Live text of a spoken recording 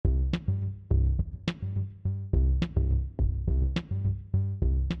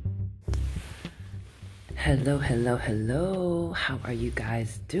Hello, hello, hello. How are you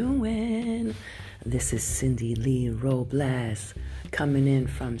guys doing? This is Cindy Lee Robles coming in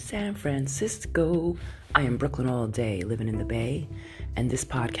from San Francisco. I am Brooklyn all day, living in the Bay, and this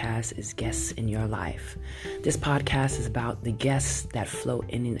podcast is Guests in Your Life. This podcast is about the guests that float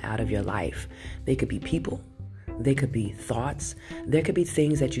in and out of your life. They could be people. They could be thoughts. There could be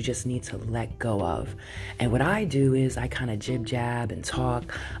things that you just need to let go of. And what I do is I kind of jib-jab and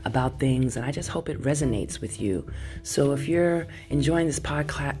talk about things, and I just hope it resonates with you. So if you're enjoying this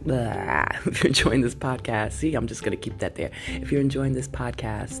podcast, see, I'm just going to keep that there. If you're enjoying this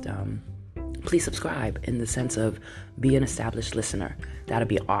podcast, please subscribe in the sense of be an established listener. That'll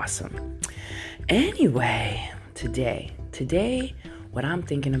be awesome. Anyway, today, what I'm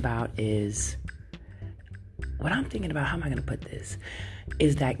thinking about, how am I going to put this,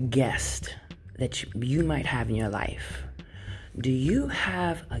 is that guest that you might have in your life. Do you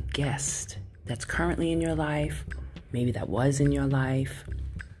have a guest that's currently in your life, maybe that was in your life,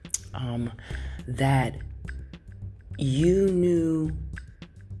 that you knew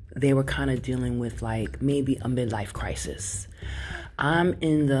they were kind of dealing with like maybe a midlife crisis? I'm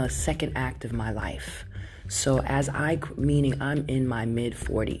in the second act of my life. So meaning I'm in my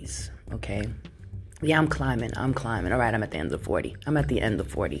mid-40s, okay? Yeah, I'm climbing. All right, I'm at the end of 40.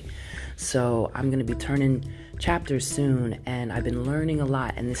 So I'm going to be turning chapters soon, and I've been learning a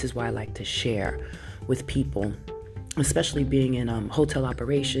lot, and this is why I like to share with people, especially being in hotel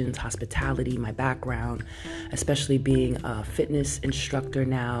operations, hospitality, my background, especially being a fitness instructor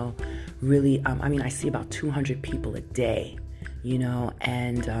now. Really, I see about 200 people a day,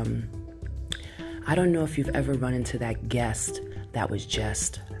 and I don't know if you've ever run into that guest that was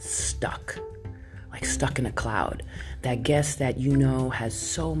just stuck in a cloud. That guest that has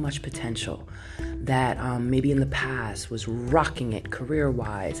so much potential, that maybe in the past was rocking it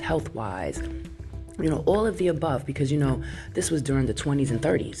career-wise, health-wise, all of the above, because this was during the 20s and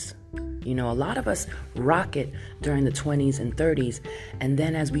 30s. A lot of us rock it during the 20s and 30s, and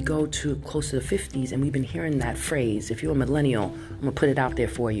then as we go to close to the 50s, and we've been hearing that phrase, if you're a millennial, I'm going to put it out there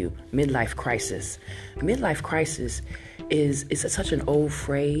for you, midlife crisis. Midlife crisis is such an old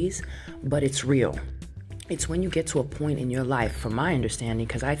phrase, but it's real. It's when you get to a point in your life, from my understanding,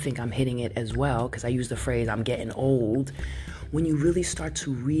 because I think I'm hitting it as well, because I use the phrase, I'm getting old, when you really start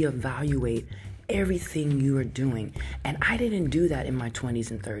to reevaluate everything you are doing. And I didn't do that in my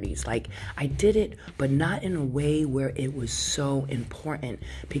 20s and 30s. Like, I did it, but not in a way where it was so important,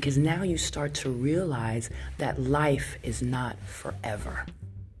 because now you start to realize that life is not forever.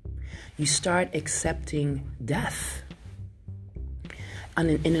 You start accepting death.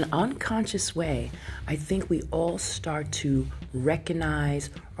 And in an unconscious way, I think we all start to recognize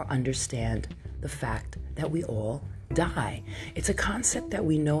or understand the fact that we all die. It's a concept that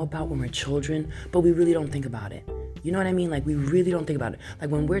we know about when we're children, but we really don't think about it. You know what I mean? Like, we really don't think about it. Like,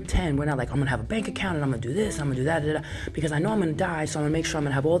 when we're 10, we're not like, I'm going to have a bank account and I'm going to do this, I'm going to do that, because I know I'm going to die, so I'm going to make sure I'm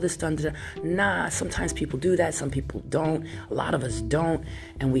going to have all this done. Nah, sometimes people do that, some people don't. A lot of us don't,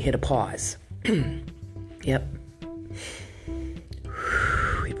 and we hit a pause. Yep.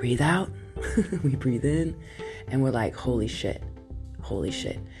 We breathe out, we breathe in, and we're like, holy shit.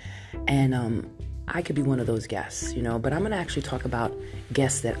 And I could be one of those guests, but I'm going to actually talk about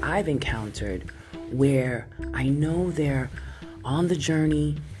guests that I've encountered where I know they're on the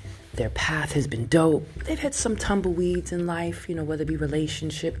journey, their path has been dope, they've had some tumbleweeds in life, whether it be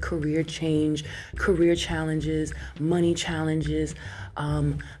relationship, career change, career challenges, money challenges,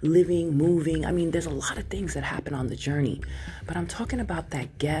 living, moving. There's a lot of things that happen on the journey, but I'm talking about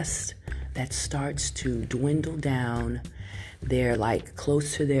that guest that starts to dwindle down. They're like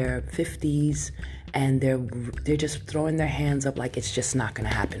close to their 50s, and they're just throwing their hands up like, it's just not going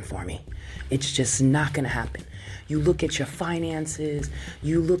to happen for me. It's just not going to happen. You look at your finances,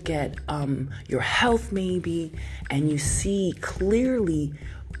 you look at your health maybe, and you see clearly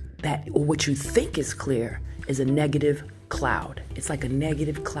that, or what you think is clear, is a negative cloud. It's like a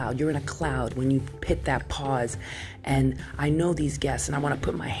negative cloud. You're in a cloud when you hit that pause. And I know these guests, and I want to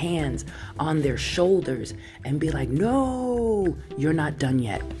put my hands on their shoulders and be like, no, you're not done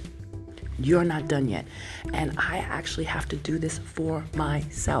yet. You're not done yet. And I actually have to do this for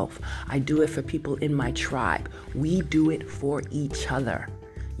myself. I do it for people in my tribe. We do it for each other.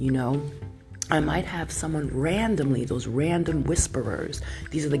 I might have someone randomly, those random whisperers.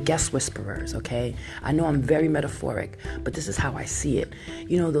 These are the guest whisperers, okay? I know I'm very metaphoric, but this is how I see it.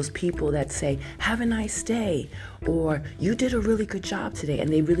 Those people that say, have a nice day, or you did a really good job today,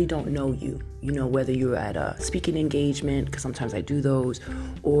 and they really don't know you. Whether you're at a speaking engagement, because sometimes I do those,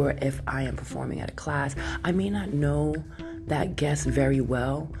 or if I am performing at a class, I may not know that guest very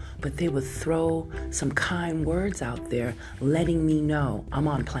well, but they would throw some kind words out there letting me know I'm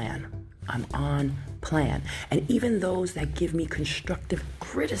on plan. I'm on plan. And even those that give me constructive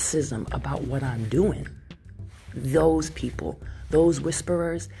criticism about what I'm doing, those people, those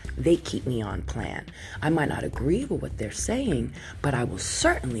whisperers, they keep me on plan. I might not agree with what they're saying, but I will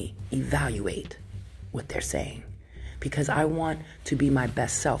certainly evaluate what they're saying because I want to be my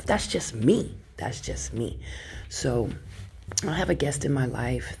best self. That's just me. That's just me. So I have a guest in my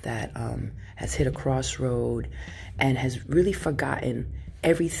life that has hit a crossroad and has really forgotten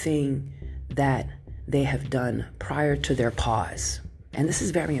everything that they have done prior to their pause. And this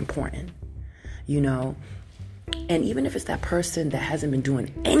is very important, you know. And even if it's that person that hasn't been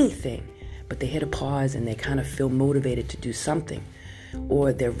doing anything, but they hit a pause and they kind of feel motivated to do something,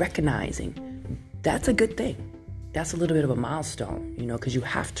 or they're recognizing, that's a good thing. That's a little bit of a milestone, you know, because you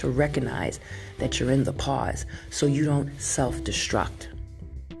have to recognize that you're in the pause so you don't self-destruct.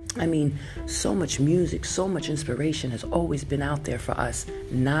 I mean, so much music, so much inspiration has always been out there for us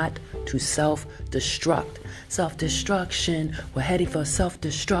not to self-destruct. Self-destruction, we're heading for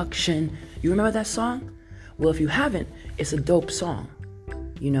self-destruction. You remember that song? Well, if you haven't, it's a dope song,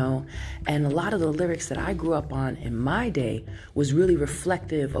 you know? And a lot of the lyrics that I grew up on in my day was really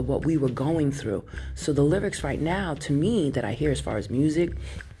reflective of what we were going through. So the lyrics right now, to me, that I hear as far as music,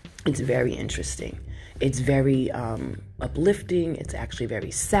 it's very interesting. It's very uplifting. It's actually very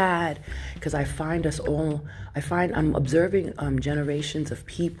sad because I'm observing generations of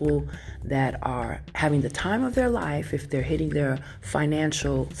people that are having the time of their life if they're hitting their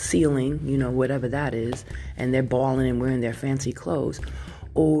financial ceiling, you know, whatever that is, and they're balling and wearing their fancy clothes,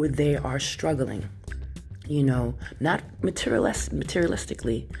 or they are struggling, you know, not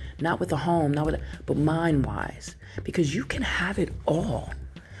materialistically, not with a home, but mind-wise, because you can have it all.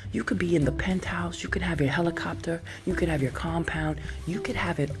 You could be in the penthouse, you could have your helicopter, you could have your compound, you could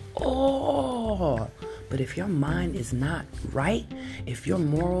have it all. But if your mind is not right, if your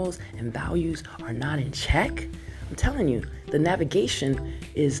morals and values are not in check, I'm telling you, the navigation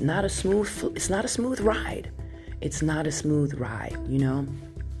is not a smooth ride. It's not a smooth ride, you know?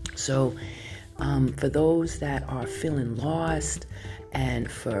 So for those that are feeling lost, and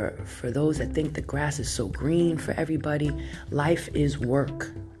for those that think the grass is so green for everybody, life is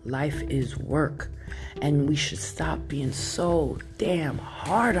work. Life is work. And we should stop being so damn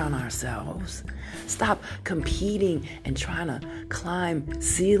hard on ourselves. Stop competing and trying to climb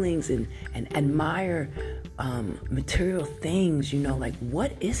ceilings and admire material things, you know, like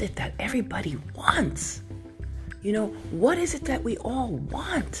what is it that everybody wants? You know, what is it that we all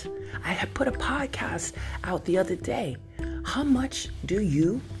want? I had put a podcast out the other day. How much do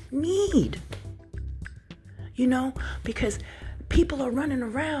you need? You know, because people are running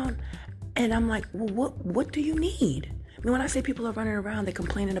around and I'm like, well, what do you need? I mean, when I say people are running around, they're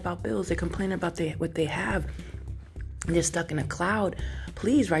complaining about bills, they're complaining about what they have, and they're stuck in a cloud.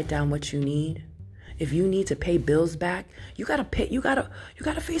 Please write down what you need. If you need to pay bills back, you gotta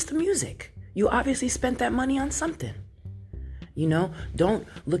face the music. You obviously spent that money on something. You know, don't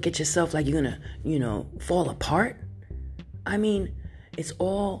look at yourself like you're gonna, you know, fall apart. I mean, it's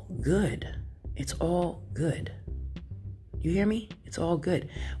all good. It's all good. You hear me? It's all good.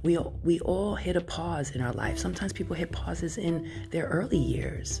 We all hit a pause in our life. Sometimes people hit pauses in their early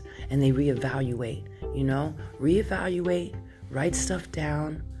years and they reevaluate, you know? Reevaluate, write stuff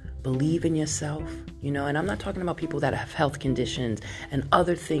down, believe in yourself, you know? And I'm not talking about people that have health conditions and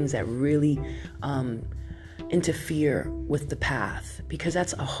other things that really interfere with the path, because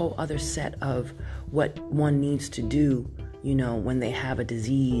that's a whole other set of what one needs to do, you know, when they have a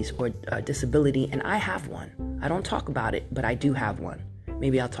disease or a disability. And I have one. I don't talk about it, but I do have one.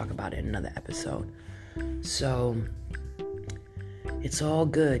 Maybe I'll talk about it in another episode. So it's all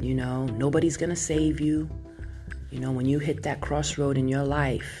good, you know. Nobody's going to save you. You know, when you hit that crossroad in your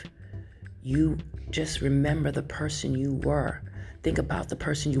life, you just remember the person you were. Think about the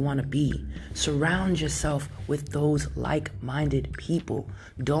person you want to be. Surround yourself with those like-minded people.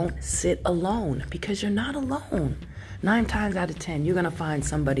 Don't sit alone, because you're not alone. 9 times out of 10, you're going to find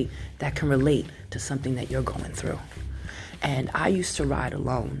somebody that can relate to something that you're going through. And I used to ride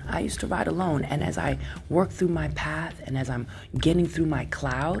alone. And as I work through my path and as I'm getting through my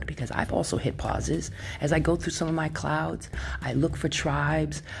cloud, because I've also hit pauses, as I go through some of my clouds, I look for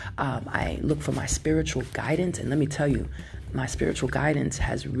tribes. I look for my spiritual guidance. And let me tell you, my spiritual guidance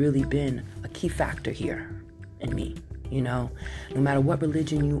has really been a key factor here in me. You know, no matter what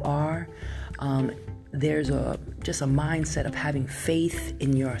religion you are, there's just a mindset of having faith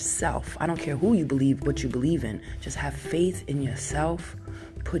in yourself. I don't care who you believe, what you believe in. Just have faith in yourself.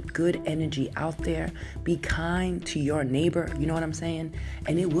 Put good energy out there. Be kind to your neighbor. You know what I'm saying?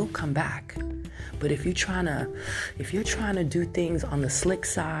 And it will come back. But if you're trying to do things on the slick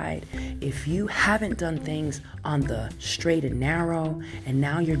side, if you haven't done things on the straight and narrow, and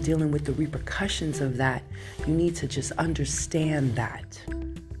now you're dealing with the repercussions of that, you need to just understand that.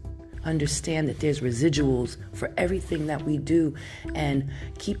 Understand that there's residuals for everything that we do, and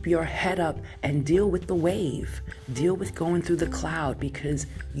keep your head up and deal with the wave. Deal with going through the cloud, because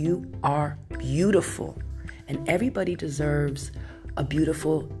you are beautiful, and everybody deserves a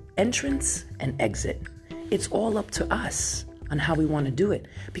beautiful entrance and exit. It's all up to us on how we want to do it,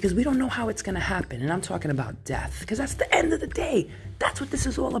 because we don't know how it's going to happen. And I'm talking about death, because that's the end of the day. That's what this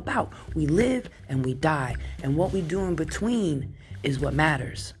is all about. We live and we die, and what we do in between is what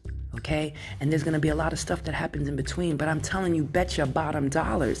matters. Okay? And there's going to be a lot of stuff that happens in between, but I'm telling you, bet your bottom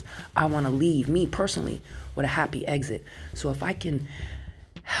dollars, I want to leave, me personally, with a happy exit. So if I can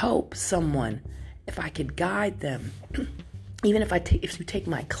help someone, if I could guide them, even if you take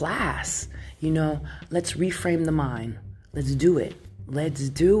my class, let's reframe the mind. Let's do it. Let's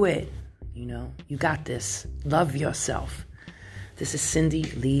do it. You got this. Love yourself. This is Cindy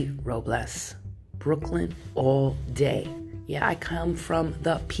Lee Robles, Brooklyn all day. Yeah, I come from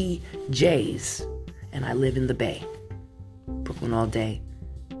the PJs, and I live in the Bay. Brooklyn all day.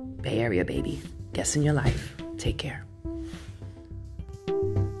 Bay Area, baby. Guess in your life. Take care.